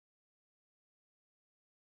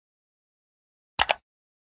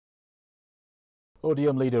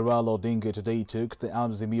ODM leader Raila Odinga today took the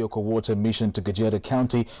Azimio water mission to Kajiado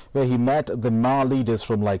County, where he met the Ma leaders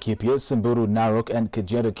from Laikipia, Samburu, Narok and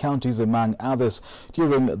Kajiado counties, among others.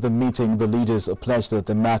 During the meeting, the leaders pledged that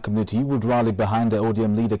the Ma community would rally behind the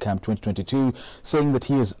ODM Leader Camp 2022, saying that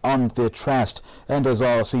he has earned their trust. And as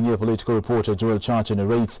our senior political reporter Joel Chacha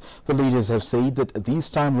narrates, the leaders have said that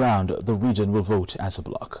this time round the region will vote as a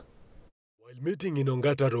bloc. Meeting in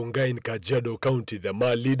Ongata Rongai in Kajiado County, the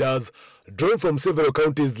Ma leaders, drawn from several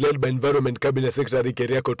counties led by Environment Cabinet Secretary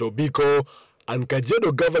Keriako Tobiko and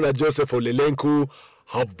Kajiado Governor Joseph Olelenku,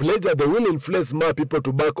 have pledged that they will influence Ma people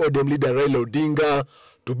to back ODM leader Raila Odinga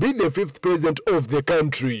to be the 5th president of the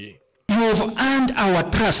country. You have earned our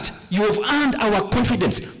trust. You have earned our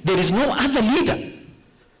confidence. There is no other leader.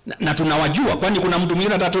 Na tunawajua, kwani kuna mtu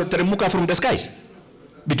mwingine atateremka from the skies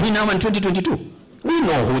between now and 2022. We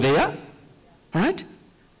know who they are. All right?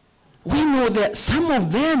 We know that some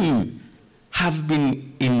of them have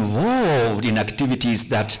been involved in activities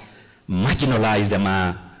that marginalize the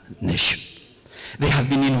Ma nation. They have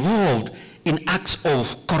been involved in acts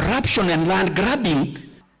of corruption and land grabbing.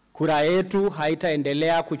 Kura yetu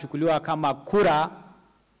haitaendelea kuchukuliwa kama kura.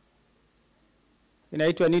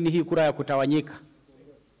 Inaitwa nini hii kura ya kutawanyika?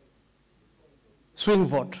 Swing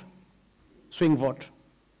vote. Swing vote.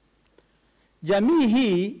 Jamii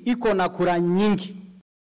hii iko na kura nyingi.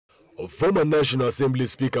 Former National Assembly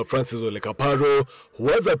Speaker Francis Ole Kaparo, who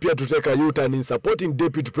has appeared to take a U-turn in supporting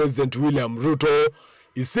Deputy President William Ruto,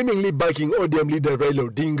 is seemingly backing ODM leader Raila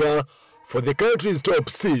Odinga for the country's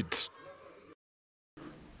top seat.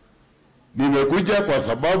 Nimekuja kwa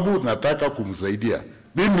sababu nataka kumsaidia.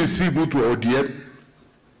 Mimi si mtu wa ODM,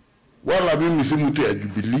 wala mimi si mtu ya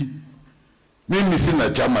Jubilee. Mimi sina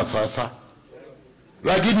chama sasa.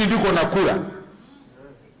 Lakini niko na kura.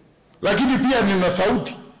 Lakini pia nina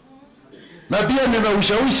sauti. Na pia nina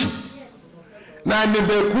ushawishi. Na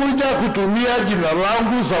nimekuja kutumia jina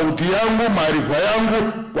langu, sauti yangu, maarifa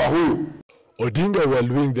yangu kwa huu. Odinga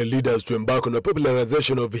will wing the leaders to embark on a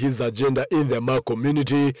popularization of his agenda in the Ma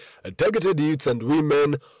community, targeted youths and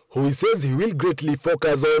women, who he says he will greatly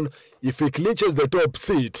focus on if he clinches the top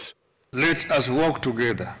seat. Let us work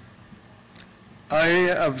together. I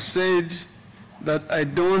have said that I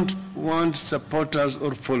don't want supporters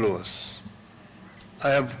or followers. I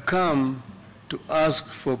have come to ask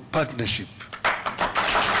for partnership.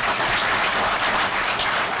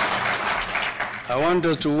 I want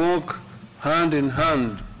us to walk hand in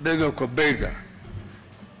hand, beggar kwa beggar,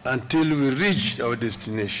 until we reach our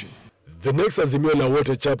destination. The next Azimio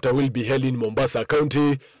Water chapter will be held in Mombasa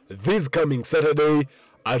County this coming Saturday.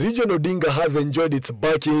 A region Odinga has enjoyed its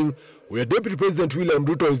backing, where Deputy President William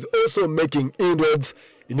Ruto is also making inroads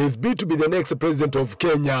in his bid to be the next president of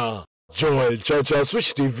Kenya. Joel Chacha,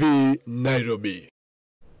 Switch TV, Nairobi.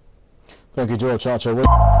 Thank you, Joel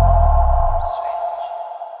Chacha.